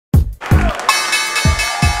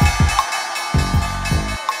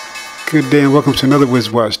Good day and welcome to another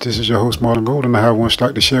WIZZWATCH. This is your host Martin Gold, and I have one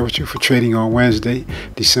stock to share with you for trading on Wednesday,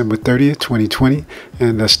 December 30th, 2020.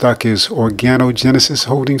 And the stock is Organogenesis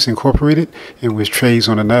Holdings Inc, and which trades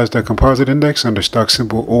on the NASDAQ Composite Index under stock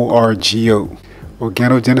symbol ORGO.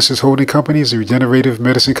 Organogenesis Holding Company is a regenerative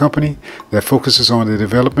medicine company that focuses on the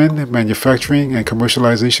development, manufacturing, and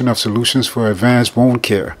commercialization of solutions for advanced wound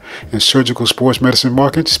care and surgical sports medicine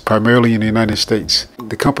markets, primarily in the United States.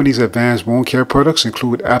 The company's advanced wound care products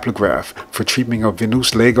include Apligraf for treatment of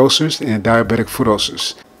venous leg ulcers and diabetic foot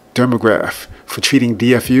ulcers, Dermagraph for treating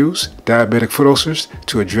DFUs, diabetic foot ulcers,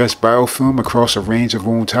 to address biofilm across a range of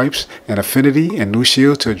wound types, and Affinity and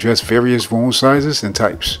NuShield to address various wound sizes and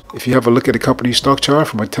types. If you have a look at the company's stock chart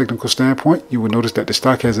from a technical standpoint, you will notice that the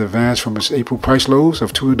stock has advanced from its April price lows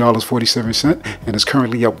of $2.47 and is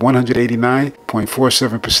currently up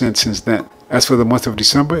 189.47% since then. As for the month of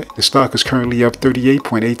December, the stock is currently up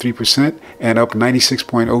 38.83% and up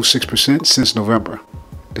 96.06% since November.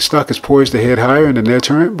 The stock is poised to head higher in the near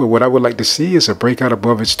term, but what I would like to see is a breakout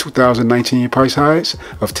above its 2019 price highs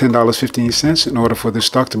of $10.15 in order for the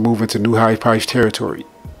stock to move into new high price territory.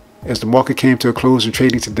 As the market came to a close in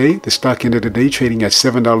trading today, the stock ended the day trading at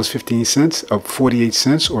 $7.15, up 48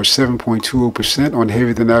 cents or 7.20% on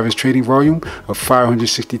heavier than average trading volume of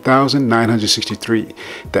 560,963.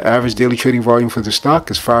 The average daily trading volume for the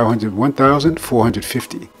stock is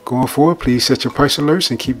 501,450. Going forward, please set your price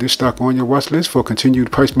alerts and keep this stock on your watch list for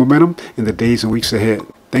continued price momentum in the days and weeks ahead.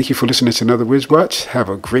 Thank you for listening to another WIZZWATCH. Have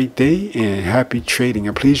a great day and happy trading.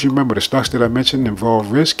 And please remember, the stocks that I mentioned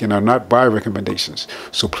involve risk and are not buy recommendations.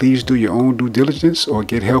 So please do your own due diligence or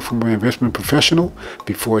get help from an investment professional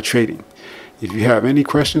before trading. If you have any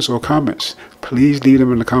questions or comments, please leave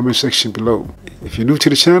them in the comment section below. If you're new to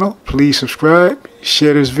the channel, please subscribe,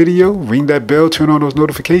 share this video, ring that bell, turn on those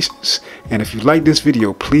notifications. And if you like this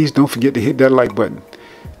video, please don't forget to hit that like button.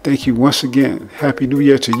 Thank you once again. Happy New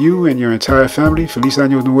Year to you and your entire family. Feliz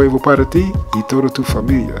Año Nuevo para ti y toda tu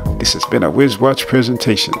familia. This has been a WIZZWATCH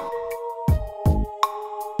presentation.